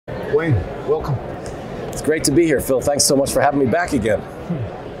Wayne, welcome. It's great to be here, Phil. Thanks so much for having me back again.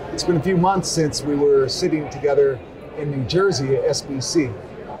 It's been a few months since we were sitting together in New Jersey at SBC.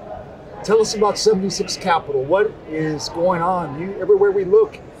 Tell us about 76 Capital. What is going on? Everywhere we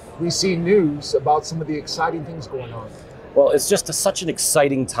look, we see news about some of the exciting things going on. Well, it's just such an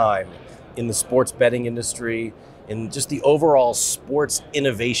exciting time in the sports betting industry, in just the overall sports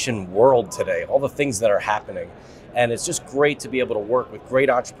innovation world today, all the things that are happening. And it's just great to be able to work with great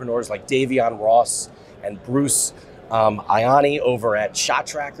entrepreneurs like Davion Ross and Bruce Ianni over at Shot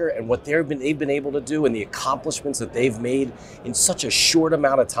Tracker, and what they've been able to do and the accomplishments that they've made in such a short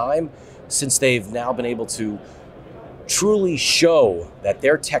amount of time, since they've now been able to truly show that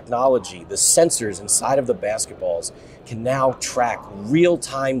their technology, the sensors inside of the basketballs, can now track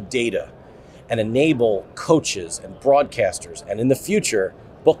real-time data and enable coaches and broadcasters, and in the future,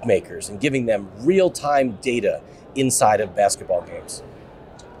 bookmakers, and giving them real-time data inside of basketball games.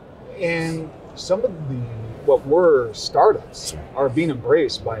 And some of what were startups are being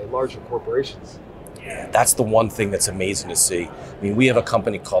embraced by larger corporations. Yeah, that's the one thing that's amazing to see. I mean, we have a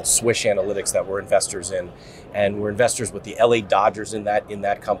company called Swish Analytics that we're investors in, and we're investors with the LA Dodgers in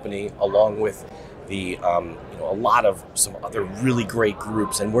that company, along with the a lot of some other really great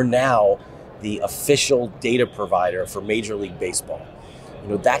groups, and we're now the official data provider for Major League Baseball.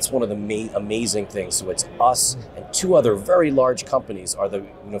 That's one of the amazing things. So it's us and two other very large companies are the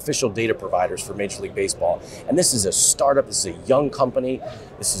official data providers for Major League Baseball. And this is a startup, this is a young company.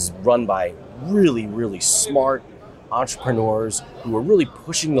 This is run by really, really smart entrepreneurs who are really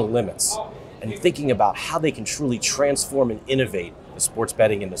pushing the limits and thinking about how they can truly transform and innovate the sports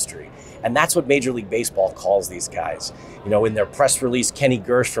betting industry. And that's what Major League Baseball calls these guys. In their press release, Kenny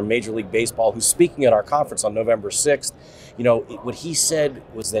Gersh from Major League Baseball, who's speaking at our conference on November 6th, what he said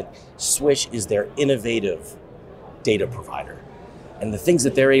was that Swish is their innovative data provider. And the things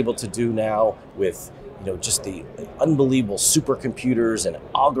that they're able to do now with just the unbelievable supercomputers and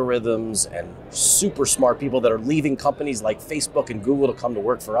algorithms and super smart people that are leaving companies like Facebook and Google to come to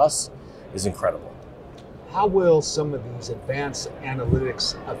work for us is incredible. How will some of these advanced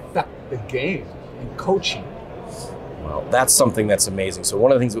analytics affect the game and coaching? Well, that's something that's amazing. So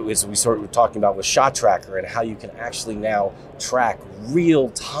one of the things we were talking about was Shot Tracker and how you can actually now track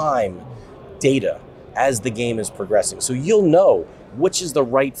real-time data as the game is progressing. So you'll know which is the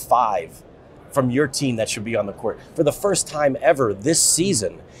right five from your team that should be on the court. For the first time ever this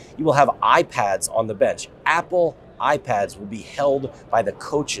season, you will have iPads on the bench. Apple iPads will be held by the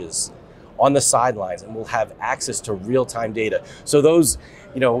coaches on the sidelines and will have access to real-time data. So those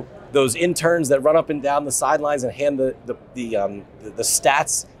interns that run up and down the sidelines and hand the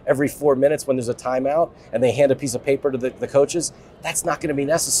stats every 4 minutes when there's a timeout, and they hand a piece of paper to the coaches, that's not going to be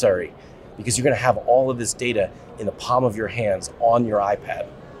necessary, because you're going to have all of this data in the palm of your hands on your iPad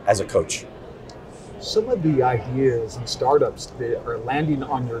as a coach. Some of the ideas and startups that are landing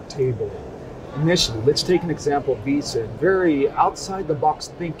on your table initially, let's take an example of Visa, very outside the box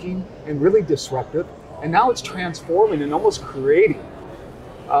thinking and really disruptive, and now it's transforming and almost creating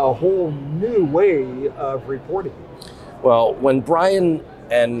a whole new way of reporting. Well, when Brian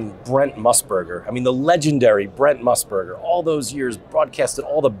and Brent Musburger, the legendary Brent Musburger, all those years broadcasted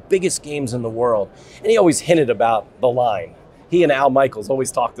all the biggest games in the world, and he always hinted about the line. He and Al Michaels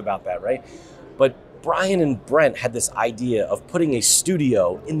always talked about that, right? But Brian and Brent had this idea of putting a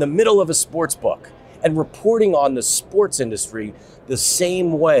studio in the middle of a sports book and reporting on the sports industry the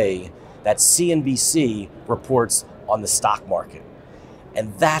same way that CNBC reports on the stock market.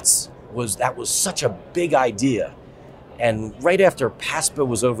 And that was such a big idea. And right after PASPA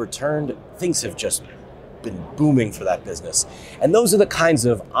was overturned, things have just been booming for that business. And those are the kinds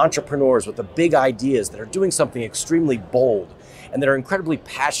of entrepreneurs with the big ideas that are doing something extremely bold and that are incredibly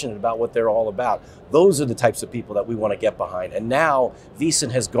passionate about what they're all about. Those are the types of people that we want to get behind. And now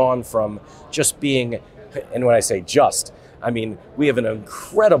VSiN has gone from just being, and when I say just, we have an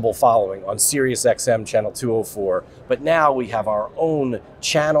incredible following on SiriusXM channel 204, but now we have our own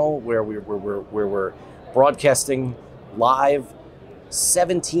channel where we're broadcasting live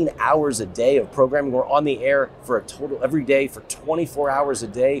 17 hours a day of programming. We're on the air for a total every day for 24 hours a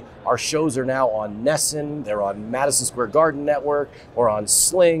day. Our shows are now on Nessun, they're on Madison Square Garden Network, or on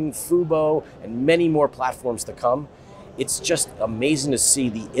Sling, Fubo, and many more platforms to come. It's just amazing to see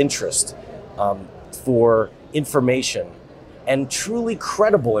the interest for information, and truly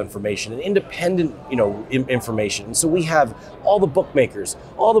credible information and independent, information. And so we have all the bookmakers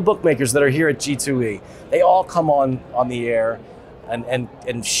that are here at G2E. They all come on the air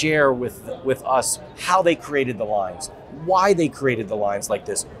and share with us how they created the lines, why they created the lines like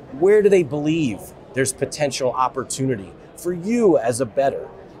this, where do they believe there's potential opportunity for you as a bettor,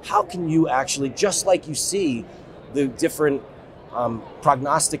 how can you actually, just like you see the different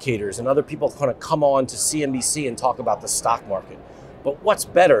prognosticators and other people kind of come on to CNBC and talk about the stock market. But what's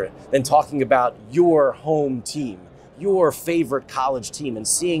better than talking about your home team, your favorite college team, and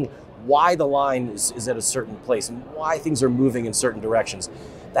seeing why the line is at a certain place and why things are moving in certain directions?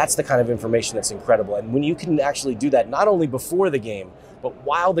 That's the kind of information that's incredible. And when you can actually do that, not only before the game, but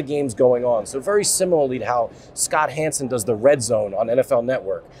while the game's going on. So very similarly to how Scott Hansen does the red zone on NFL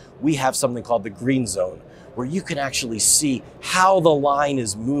Network, we have something called the green zone, where you can actually see how the line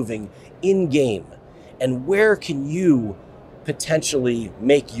is moving in game and where can you potentially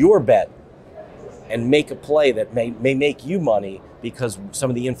make your bet and make a play that may make you money because some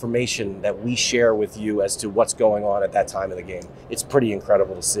of the information that we share with you as to what's going on at that time of the game. It's pretty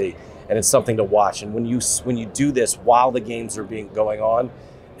incredible to see, and it's something to watch. And when you do this while the games are going on,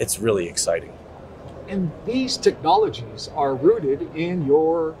 it's really exciting. And these technologies are rooted in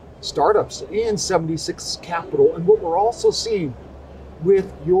your startups in 76 Capital. And what we're also seeing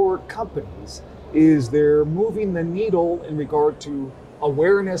with your companies is they're moving the needle in regard to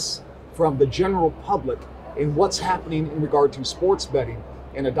awareness from the general public in what's happening in regard to sports betting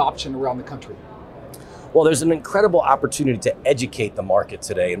and adoption around the country. Well, there's an incredible opportunity to educate the market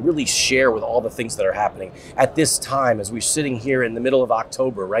today and really share with all the things that are happening at this time as we're sitting here in the middle of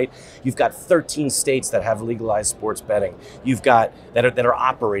October, right? You've got 13 states that have legalized sports betting. You've got that are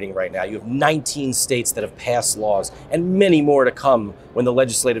operating right now. You have 19 states that have passed laws and many more to come when the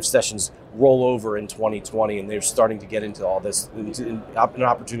legislative sessions roll over in 2020 and they're starting to get into all this, an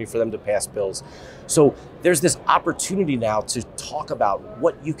opportunity for them to pass bills. So there's this opportunity now to talk about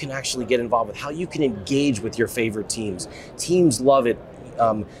what you can actually get involved with, how you can engage with your favorite teams. Teams love it.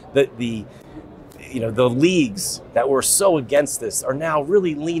 The leagues that were so against this are now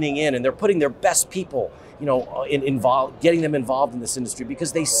really leaning in, and they're putting their best people getting them involved in this industry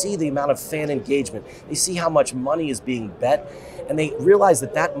because they see the amount of fan engagement. They see how much money is being bet, and they realize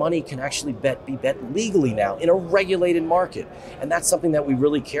that money can actually be bet legally now in a regulated market. And that's something that we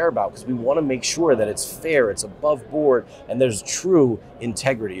really care about because we want to make sure that it's fair, it's above board, and there's true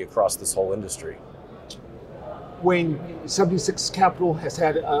integrity across this whole industry. When 76 Capital has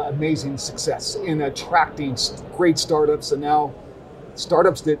had amazing success in attracting great startups, and now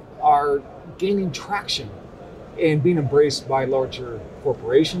startups that are gaining traction and being embraced by larger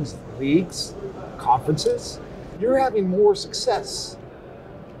corporations, leagues, conferences, you're having more success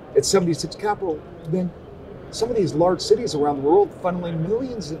at 76 Capital than some of these large cities around the world, funneling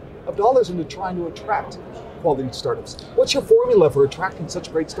millions of dollars into trying to attract quality startups. What's your formula for attracting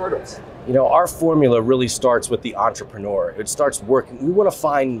such great startups? Our formula really starts with the entrepreneur. It starts working. We want to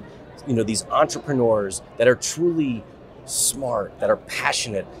find, these entrepreneurs that are truly smart, that are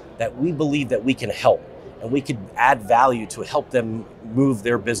passionate, that we believe that we can help and we could add value to help them move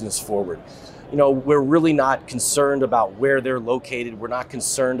their business forward. We're really not concerned about where they're located. We're not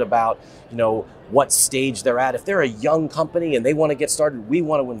concerned about, what stage they're at. If they're a young company and they want to get started, we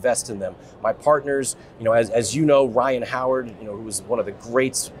want to invest in them. My partners, as you know, Ryan Howard, who was one of the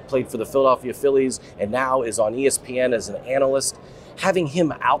greats, played for the Philadelphia Phillies and now is on ESPN as an analyst. Having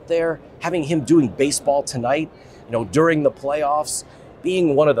him out there, having him doing baseball tonight, during the playoffs,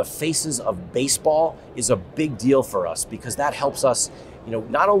 being one of the faces of baseball is a big deal for us because that helps us,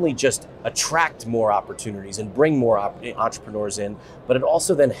 not only just attract more opportunities and bring more entrepreneurs in, but it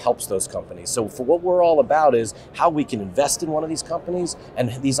also then helps those companies. So for what we're all about is how we can invest in one of these companies and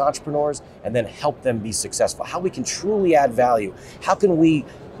these entrepreneurs and then help them be successful, how we can truly add value. How can we,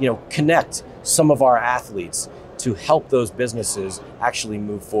 connect some of our athletes to help those businesses actually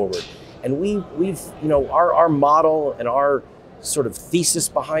move forward? And we've our model and our sort of thesis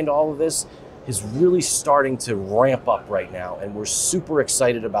behind all of this is really starting to ramp up right now. And we're super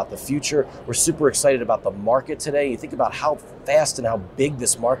excited about the future. We're super excited about the market today. You think about how fast and how big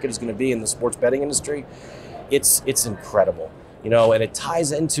this market is going to be in the sports betting industry. It's incredible, and it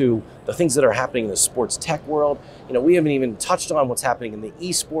ties into the things that are happening in the sports tech world. We haven't even touched on what's happening in the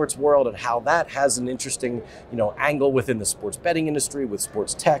esports world and how that has an interesting, angle within the sports betting industry with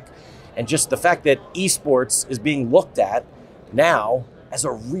sports tech. And just the fact that esports is being looked at now as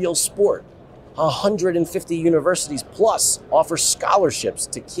a real sport. 150 universities plus offer scholarships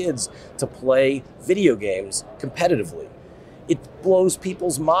to kids to play video games competitively. It blows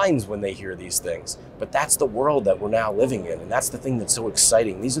people's minds when they hear these things, but that's the world that we're now living in, and that's the thing that's so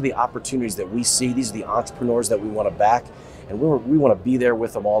exciting. These are the opportunities that we see. These are the entrepreneurs that we want to back, and we want to be there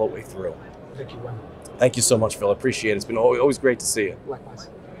with them all the way through. Thank you, Ron. Thank you so much, Phil. I appreciate it. It's been always great to see you. Likewise.